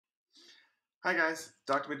Hi guys,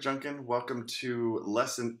 Dr. McJunkin. Welcome to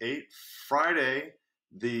Lesson 8, Friday,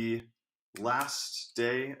 the last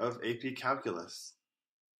day of AP Calculus.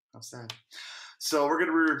 How sad. So we're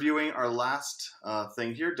going to be reviewing our last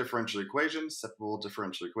thing here, differential equations, separable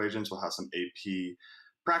differential equations. We'll have some AP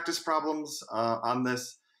practice problems on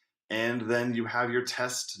this. And then you have your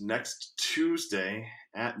test next Tuesday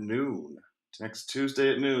at noon. Next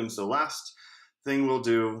Tuesday at noon. So last thing we'll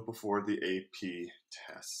do before the AP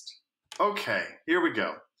test. Okay, here we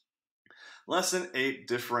go. Lesson 8,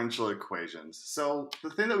 differential equations. So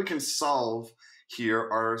the thing that we can solve here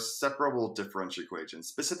are separable differential equations,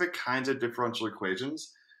 specific kinds of differential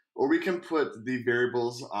equations, or we can put the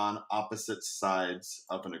variables on opposite sides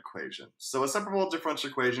of an equation. So a separable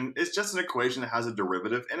differential equation is just an equation that has a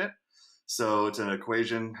derivative in it. So it's an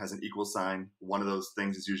equation, has an equal sign. One of those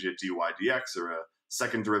things is usually a dy dx or a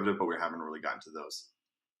second derivative, but we haven't really gotten to those.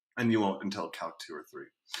 And you won't until Calc 2 or 3.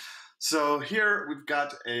 So here we've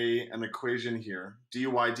got an equation here, dy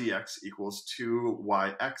dx equals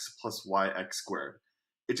 2yx plus yx squared.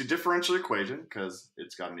 It's a differential equation because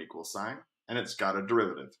it's got an equal sign and it's got a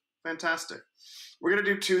derivative. Fantastic. We're going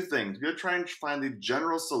to do two things. We're going to try and find the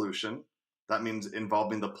general solution, that means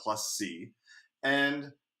involving the plus c,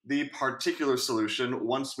 and the particular solution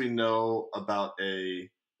once we know about a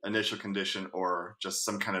initial condition or just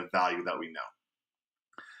some kind of value that we know.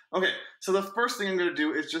 Okay, so the first thing I'm going to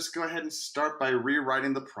do is just go ahead and start by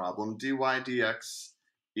rewriting the problem. Dy dx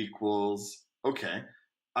equals, okay,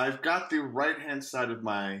 I've got the right-hand side of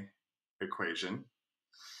my equation,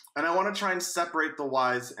 and I want to try and separate the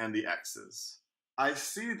y's and the x's. I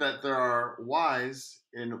see that there are y's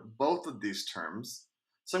in both of these terms,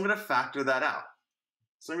 so I'm going to factor that out.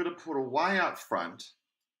 So I'm going to put a y out front,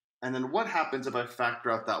 and then what happens if I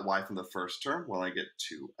factor out that y from the first term? Well, I get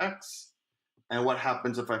 2x. And what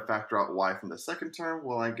happens if I factor out y from the second term?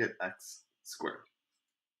 Well, I get x squared.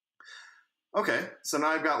 Okay, so now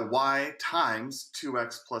I've got y times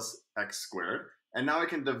 2x plus x squared. And now I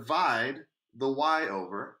can divide the y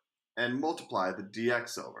over and multiply the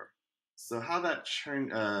dx over. So how that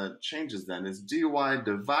changes then is dy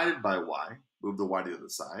divided by y, move the y to the other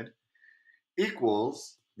side,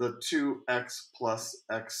 equals the 2x plus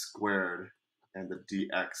x squared, and the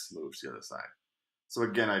dx moves to the other side. So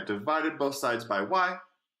again, I divided both sides by y,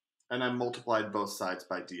 and I multiplied both sides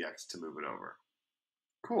by dx to move it over.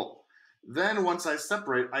 Cool. Then once I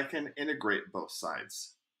separate, I can integrate both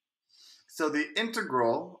sides. So the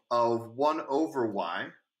integral of 1 over y,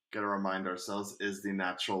 gotta remind ourselves, is the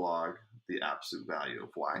natural log, the absolute value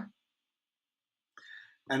of y.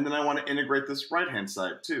 And then I want to integrate this right-hand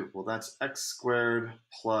side too. Well, that's x squared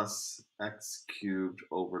plus x cubed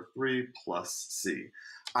over 3 plus c.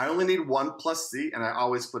 I only need 1 plus c, and I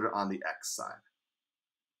always put it on the x side.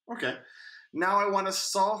 Okay, now I want to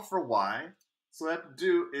solve for y. So what I have to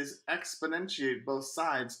do is exponentiate both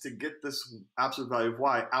sides to get this absolute value of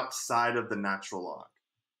y outside of the natural log.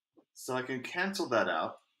 So I can cancel that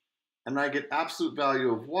out, and I get absolute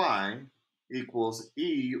value of y equals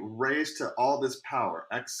e raised to all this power,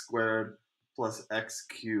 x squared plus x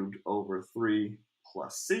cubed over 3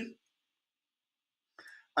 plus c.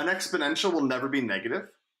 An exponential will never be negative,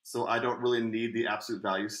 so I don't really need the absolute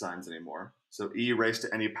value signs anymore. So e raised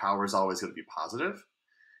to any power is always going to be positive.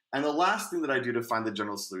 And the last thing that I do to find the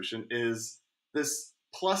general solution is this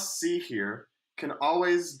plus c here can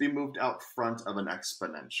always be moved out front of an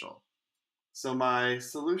exponential. So my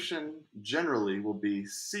solution generally will be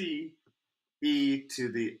c e to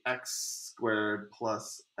the x squared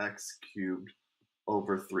plus x cubed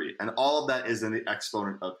over 3. And all of that is in the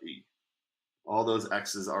exponent of e. All those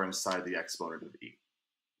x's are inside the exponent of e.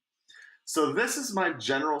 So this is my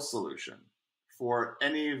general solution for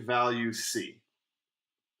any value c.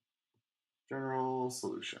 General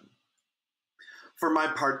solution. For my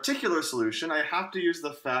particular solution, I have to use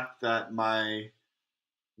the fact that my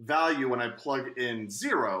value when I plug in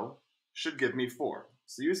 0 should give me 4.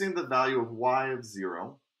 So using the value of y of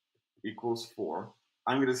 0 equals 4,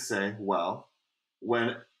 I'm going to say, well,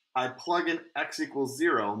 when I plug in x equals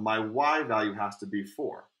 0, my y value has to be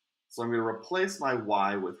 4. So I'm going to replace my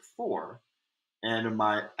y with 4 and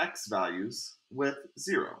my x values with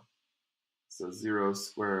 0. So 0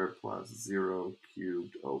 squared plus 0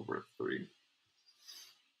 cubed over 3.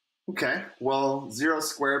 Okay, well, 0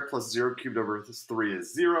 squared plus 0 cubed over 3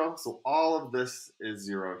 is 0. So all of this is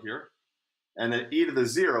 0 here. And then e to the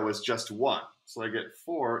 0 is just 1. So I get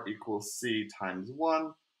 4 equals c times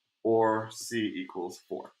 1, or c equals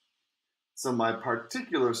 4. So my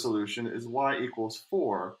particular solution is y equals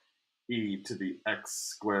 4 e to the x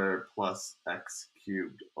squared plus x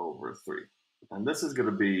cubed over 3. And this is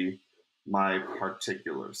going to be my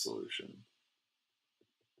particular solution.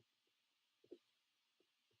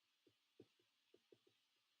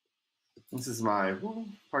 This is my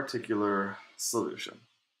particular solution.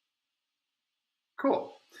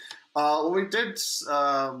 Cool. When we did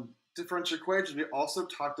differential equations, we also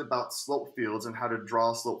talked about slope fields and how to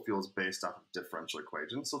draw slope fields based off of differential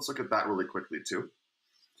equations. So let's look at that really quickly too.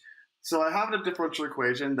 So I have a differential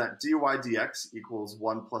equation that dy dx equals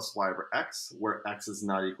 1 plus y over x, where x is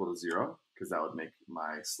not equal to 0, because that would make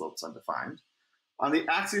my slopes undefined. On the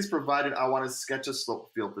axes provided, I want to sketch a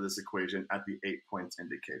slope field for this equation at the 8 points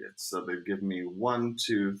indicated. So they give me 1,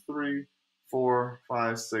 2, 3, 4,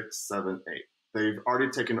 5, 6, 7, 8. They've already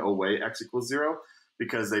taken away x equals 0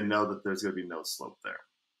 because they know that there's going to be no slope there.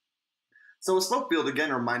 So a slope field,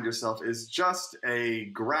 again, remind yourself, is just a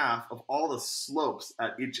graph of all the slopes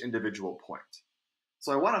at each individual point.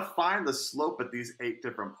 So I want to find the slope at these 8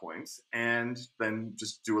 different points and then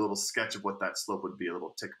just do a little sketch of what that slope would be, a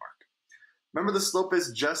little tick mark. Remember, the slope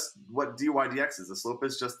is just what dy dx is. The slope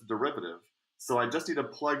is just the derivative. So I just need to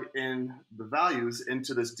plug in the values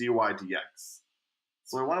into this dy dx.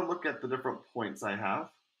 So I want to look at the different points I have,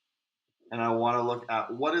 and I want to look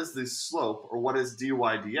at what is the slope, or what is dy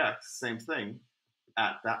dx, same thing,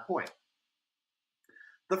 at that point.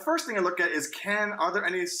 The first thing I look at is, are there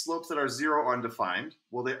any slopes that are 0 or undefined?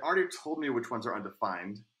 Well, they already told me which ones are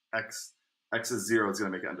undefined. X is 0 is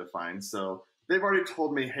going to make it undefined. So they've already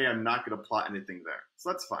told me, hey, I'm not going to plot anything there. So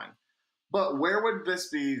that's fine. But where would this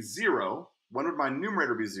be 0? When would my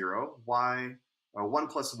numerator be 0? 1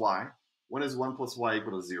 plus y. When is 1 plus y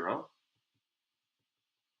equal to 0?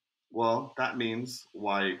 Well, that means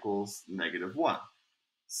y equals -1.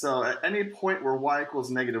 So at any point where y equals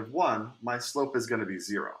 -1, my slope is going to be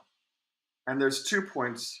 0. And there's 2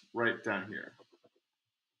 points right down here.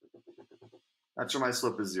 That's where my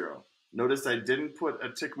slope is 0. Notice I didn't put a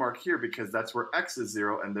tick mark here because that's where x is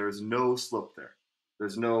 0 and there's no slope there.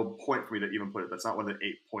 There's no point for me to even put it. That's not one of the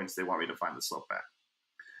 8 points they want me to find the slope at.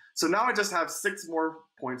 So now I just have 6 more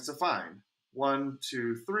points to find. 1,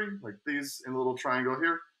 2, 3, like these in a little triangle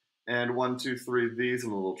here, and 1, 2, 3, these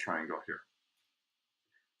in a little triangle here.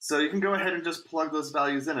 So you can go ahead and just plug those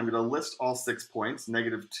values in. I'm going to list all 6 points: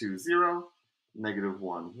 -2, 0,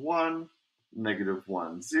 -1, 1,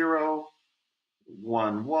 -1, 0,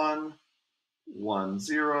 1, 1, 1,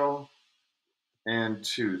 0, and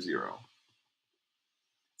 2, 0.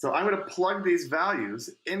 So I'm going to plug these values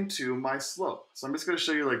into my slope. So I'm just going to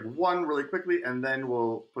show you like one really quickly, and then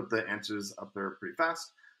we'll put the answers up there pretty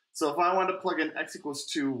fast. So if I wanted to plug in x equals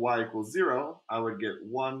 2, y equals 0, I would get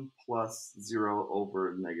 1 plus 0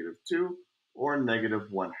 over -2, or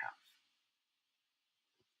 -1/2.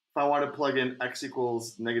 If I want to plug in x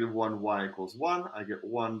equals -1, y equals 1, I get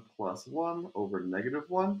 1 plus 1 over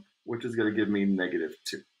 -1, which is going to give me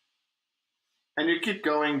 -2. And you keep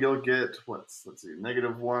going, you'll get, let's see,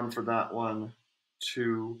 -1 for that one,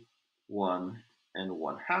 2, 1, and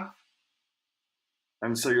 1/2.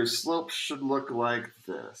 And so your slope should look like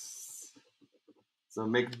this. So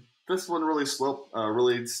make this one really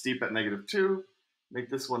steep at -2, make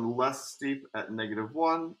this one less steep at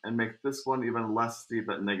 -1, and make this one even less steep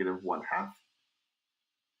at -1/2.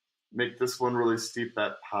 Make this one really steep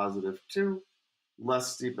at +2,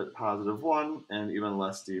 less steep at +1, and even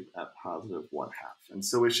less steep at +1/2. And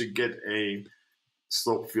so we should get a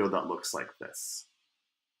slope field that looks like this.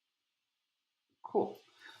 Cool.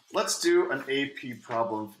 Let's do an AP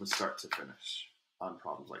problem from start to finish on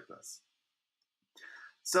problems like this.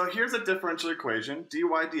 So here's a differential equation. dy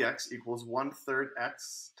dx equals 1/3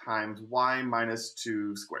 x times y minus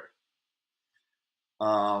 2 squared.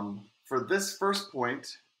 For this first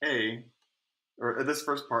point, this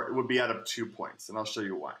first part, it would be out of 2 points, and I'll show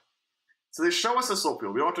you why. So they show us a slope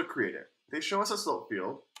field. We don't have to create it. They show us a slope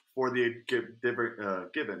field for the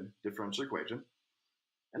given differential equation,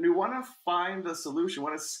 and we want to find the solution, we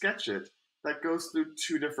want to sketch it, that goes through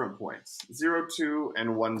 2 different points, 0, 2,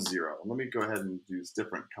 and 1, 0. Let me go ahead and use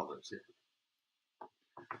different colors here.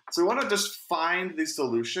 So we want to just find the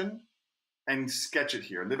solution and sketch it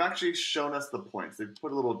here. And they've actually shown us the points. They've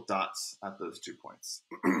put little dots at those 2 points.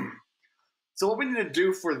 So what we need to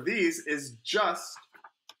do for these is just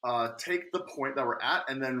take the point that we're at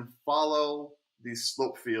and then follow the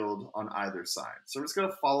slope field on either side. So I'm just going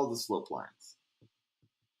to follow the slope lines.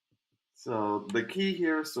 So the key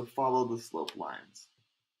here is to follow the slope lines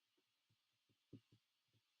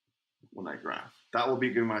when I graph. That will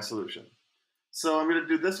be my solution. So I'm going to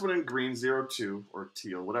do this one in green, 0, 2, or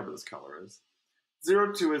teal, whatever this color is.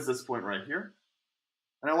 0, 2 is this point right here.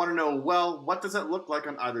 And I want to know, well, what does it look like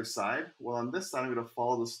on either side? Well, on this side, I'm going to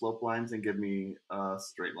follow the slope lines and give me a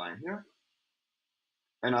straight line here.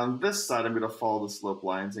 And on this side, I'm going to follow the slope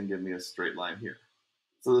lines and give me a straight line here.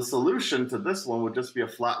 So the solution to this one would just be a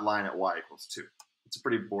flat line at y equals 2. It's a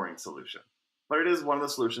pretty boring solution, but it is one of the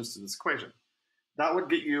solutions to this equation. That would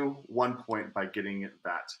get you 1 point by getting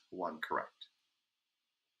that one correct.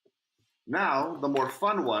 Now, the more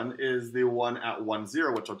fun one is the one at 1,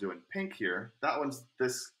 0, which I'll do in pink here. That one's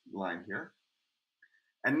this line here.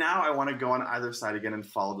 And now I want to go on either side again and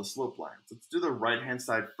follow the slope lines. Let's do the right-hand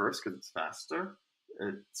side first because it's faster.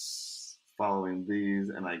 It's following these,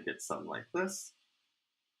 and I get something like this.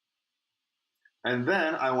 And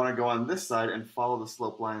then I want to go on this side and follow the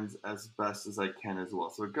slope lines as best as I can as well.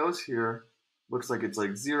 So it goes here, looks like it's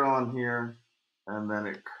like 0 on here, and then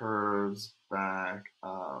it curves back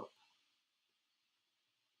up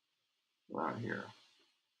around here.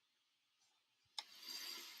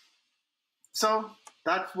 So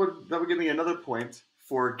that would give me another point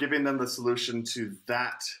for giving them the solution to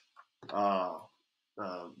that,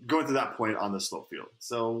 going to that point on the slope field.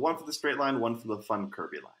 So 1 for the straight line, 1 for the fun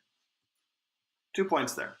curvy line. 2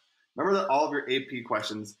 points there. Remember that all of your AP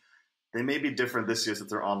questions, they may be different this year since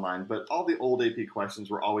they're online, but all the old AP questions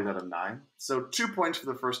were always at a 9. So 2 points for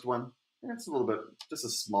the first one. That's a little bit, just a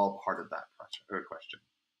small part of that question.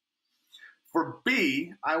 For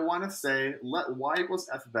B, I want to say let y equals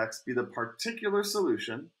f of x be the particular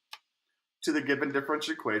solution to the given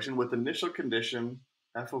differential equation with initial condition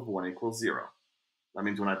f of 1 equals 0. That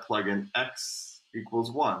means when I plug in x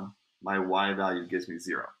equals 1, my y value gives me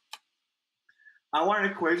 0. I want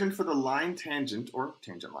an equation for the line tangent, or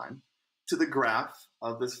tangent line, to the graph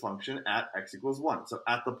of this function at x equals 1, so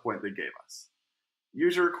at the point they gave us.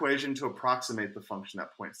 Use your equation to approximate the function at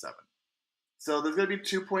 0.7. So there's going to be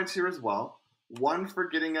 2 points here as well. 1 for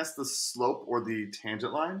getting us the slope or the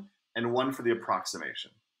tangent line, and 1 for the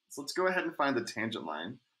approximation. So let's go ahead and find the tangent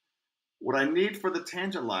line. What I need for the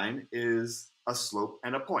tangent line is a slope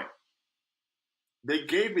and a point. They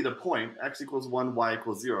gave me the point, x equals 1, y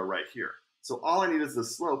equals 0 right here. So all I need is the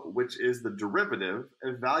slope, which is the derivative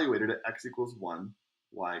evaluated at x equals 1,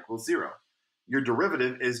 y equals 0. Your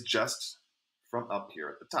derivative is just from up here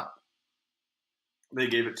at the top. They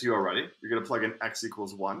gave it to you already. You're going to plug in x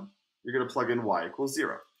equals 1. You're going to plug in y equals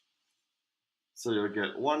 0. So you'll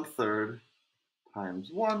get 1/3 times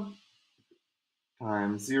 1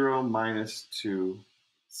 times 0 minus 2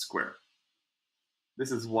 squared.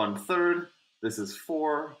 This is 1/3. This is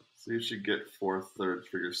 4. So you should get 4/3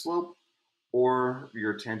 for your slope. Or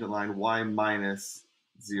your tangent line y minus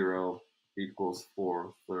 0 equals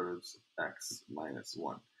 4/3 x minus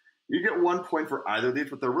 1. You get 1 point for either of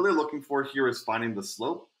these. What they're really looking for here is finding the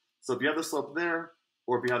slope. So if you have the slope there,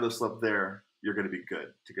 or if you have the slope there, you're going to be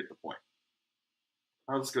good to get the point.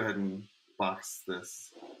 I'll just go ahead and box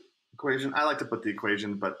this equation. I like to put the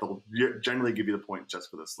equation, but they'll generally give you the point just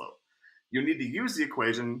for the slope. You need to use the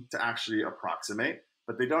equation to actually approximate,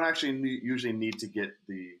 but they don't actually usually need to get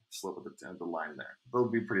the slope of the line there. They'll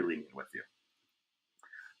be pretty lenient with you.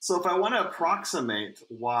 So if I want to approximate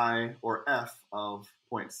y or f of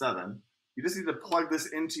 0.7, you just need to plug this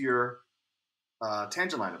into your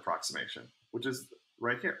tangent line approximation, which is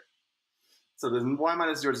right here. So the y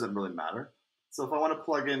minus 0 doesn't really matter. So if I want to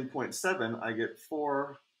plug in 0.7, I get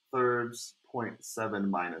 4/3 0.7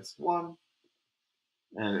 minus 1.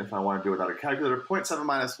 And if I want to do it without a calculator, 0.7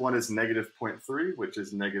 minus 1 is negative 0.3, which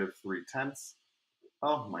is negative 3/10.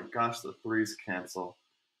 Oh my gosh, the 3's cancel.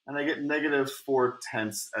 And I get negative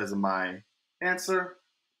 4/10 as my answer,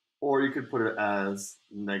 or you could put it as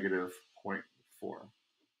negative 0.4.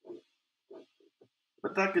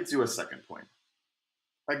 But that gets you a second point.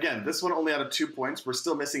 Again, this one only out of 2 points. We're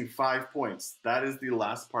still missing 5 points. That is the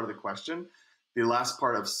last part of the question. The last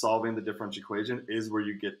part of solving the differential equation is where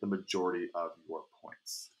you get the majority of your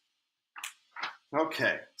points.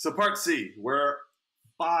 Okay, so part C, where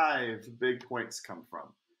 5 big points come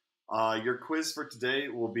from. Your quiz for today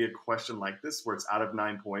will be a question like this, where it's out of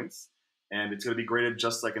 9 points, and it's going to be graded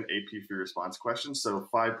just like an AP free response question. So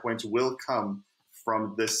 5 points will come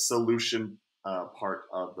from this solution part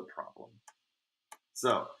of the problem.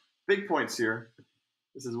 So big points here.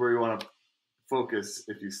 This is where you want to focus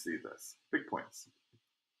if you see this. Big points.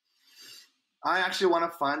 I actually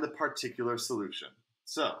want to find the particular solution.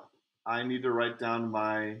 So I need to write down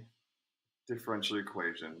my differential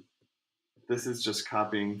equation. This is just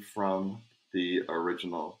copying from the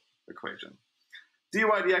original equation. dy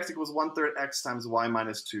dx equals 1/3 x times y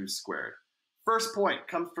minus 2 squared. First point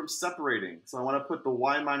comes from separating. So I want to put the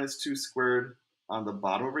y minus 2 squared on the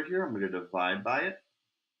bottom over here. I'm going to divide by it.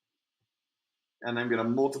 And I'm going to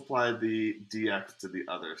multiply the dx to the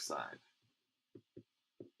other side.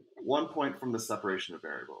 1 point from the separation of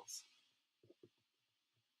variables.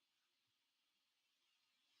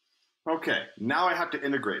 Okay, now I have to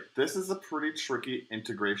integrate. This is a pretty tricky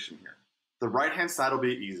integration here. The right-hand side will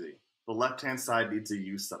be easy. the left-hand side needs a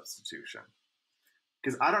u substitution.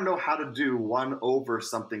 Because I don't know how to do 1 over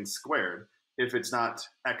something squared if it's not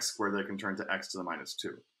x squared that I can turn to x to the minus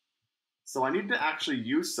 2. So I need to actually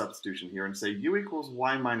use substitution here and say u equals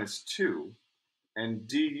y minus 2 and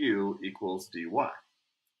du equals dy.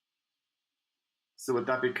 So what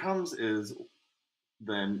that becomes is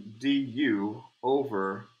then du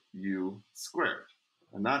over u squared.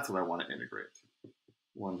 And that's what I want to integrate.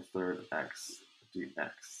 1/3 x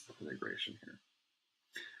dx integration here.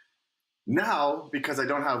 Now, because I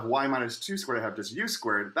don't have y minus 2 squared, I have just u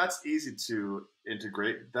squared, that's easy to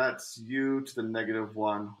integrate. That's u to the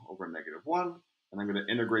 -1 over -1. And I'm going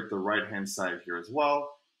to integrate the right-hand side here as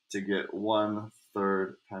well to get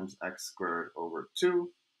 1/3 times x squared over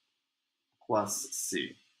 2 plus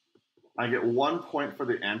c. I get 1 point for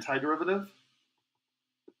the antiderivative,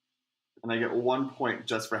 and I get 1 point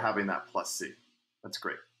just for having that plus c. That's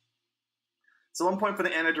great. So 1 point for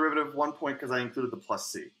the antiderivative, 1 point because I included the plus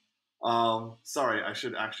c. Sorry, I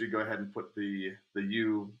should actually go ahead and put the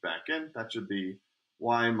u back in. That should be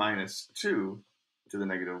y minus 2 to the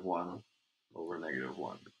 -1 over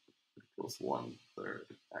 -1 equals 1/3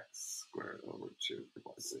 x squared over 2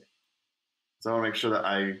 plus c. So I want to make sure that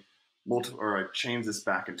I change this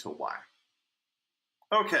back into y.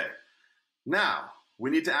 Okay, now we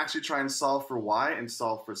need to actually try and solve for y and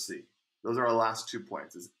solve for c. Those are our last 2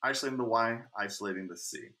 points, is isolating the y, isolating the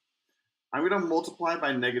c. I'm going to multiply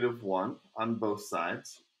by -1 on both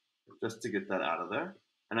sides, just to get that out of there.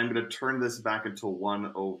 And I'm going to turn this back into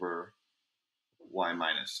 1 over y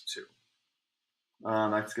minus 2.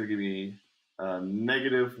 That's going to give me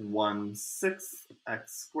 -1/6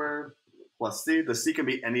 x squared plus c. The c can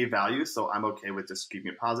be any value, so I'm okay with just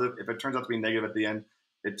keeping it positive. If it turns out to be negative at the end,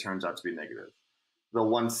 it turns out to be negative. The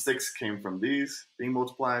 1/6 came from these being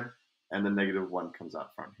multiplied, and the -1 comes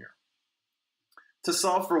out from here. To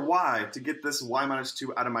solve for y, to get this y minus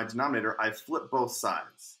 2 out of my denominator, I flip both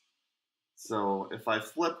sides. So if I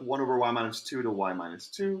flip 1 over y minus 2 to y minus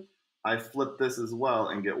 2, I flip this as well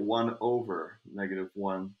and get 1 over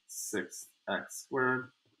 -1/6 x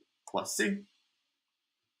squared plus c.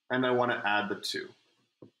 And I want to add the 2.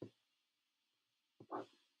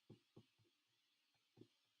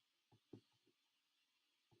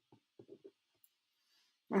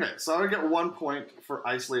 Okay, so I get 1 point for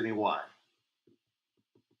isolating y.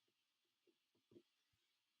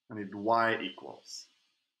 I need y equals.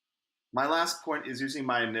 My last point is using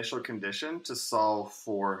my initial condition to solve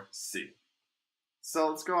for c. So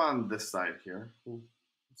let's go on this side here.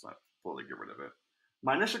 Let's not fully get rid of it.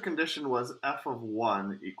 My initial condition was f of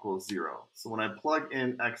 1 equals 0. So when I plug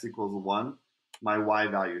in x equals 1, my y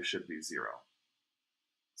value should be 0.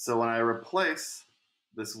 So when I replace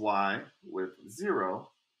this y with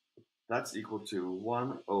 0, that's equal to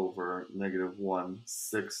 1 over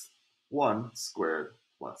 -1/6 1 squared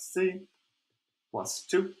plus c plus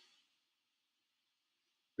 2. I'm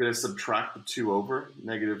going to subtract the 2 over.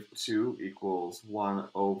 -2 equals 1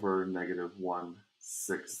 over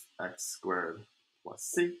 -1/6 x squared plus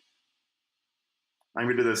c. I'm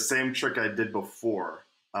going to do the same trick I did before,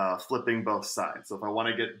 flipping both sides. So if I want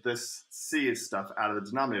to get this c stuff out of the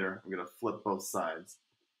denominator, I'm going to flip both sides.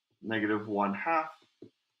 -1/2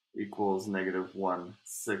 equals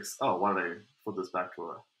 -1/6. Oh, why did I flip this back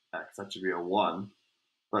to a x? That should be a 1.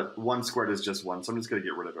 But 1 squared is just 1, so I'm just going to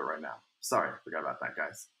get rid of it right now. Sorry, forgot about that,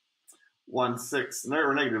 guys. 1/6,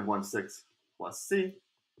 or -1/6 plus c.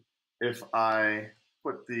 If I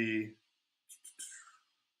put the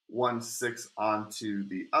 1/6 onto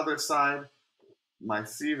the other side, my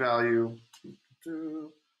c value, I'm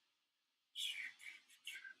going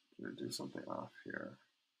to do something off here.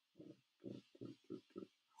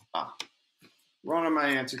 Wrong on my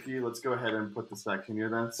answer key. Let's go ahead and put this back in here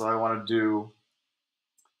then. So I want to do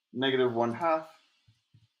 -1/2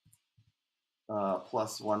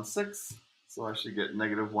 plus 1/6. So I should get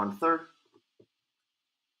 -1/3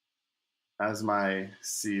 as my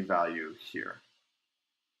c value here.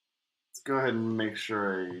 Let's go ahead and make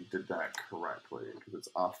sure I did that correctly because it's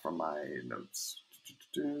off from my notes.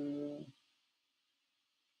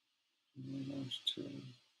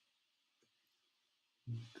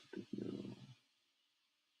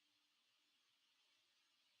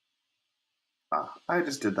 I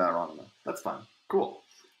just did that wrong enough. That's fine. Cool.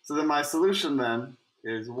 So then my solution then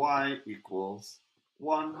is y equals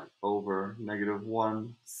 1 over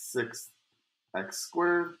 -1/6 x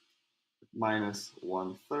squared minus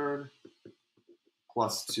 1/3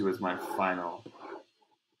 plus 2 is my final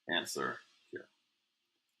answer here.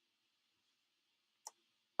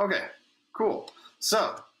 Okay, cool.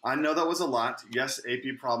 So I know that was a lot. Yes,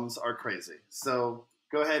 AP problems are crazy. So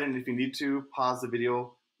go ahead and if you need to, pause the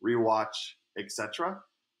video, rewatch, etc.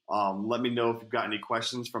 Let me know if you've got any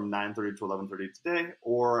questions from 9:30 to 11:30 today,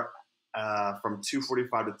 or from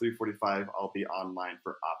 2:45 to 3:45, I'll be online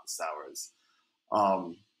for office hours.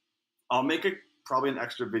 I'll make probably an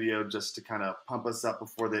extra video just to kind of pump us up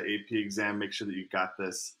before the AP exam, make sure that you got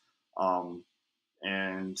this.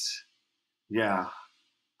 And yeah,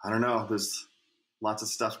 I don't know, there's lots of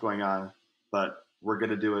stuff going on, but we're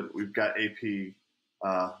gonna do it. We've got we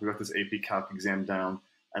got this AP Calc exam down,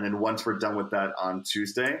 and then once we're done with that on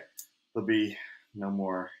Tuesday, there'll be no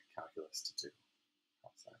more calculus to do.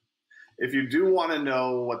 If you do want to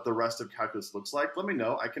know what the rest of calculus looks like, let me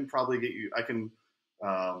know. I can probably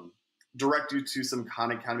direct you to some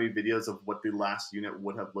Khan Academy videos of what the last unit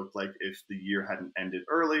would have looked like if the year hadn't ended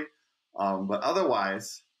early. But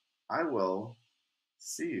otherwise, I will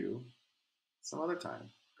see you some other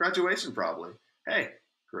time. Graduation, probably. Hey,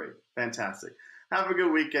 great. Fantastic. Have a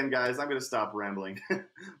good weekend, guys. I'm going to stop rambling.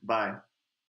 Bye.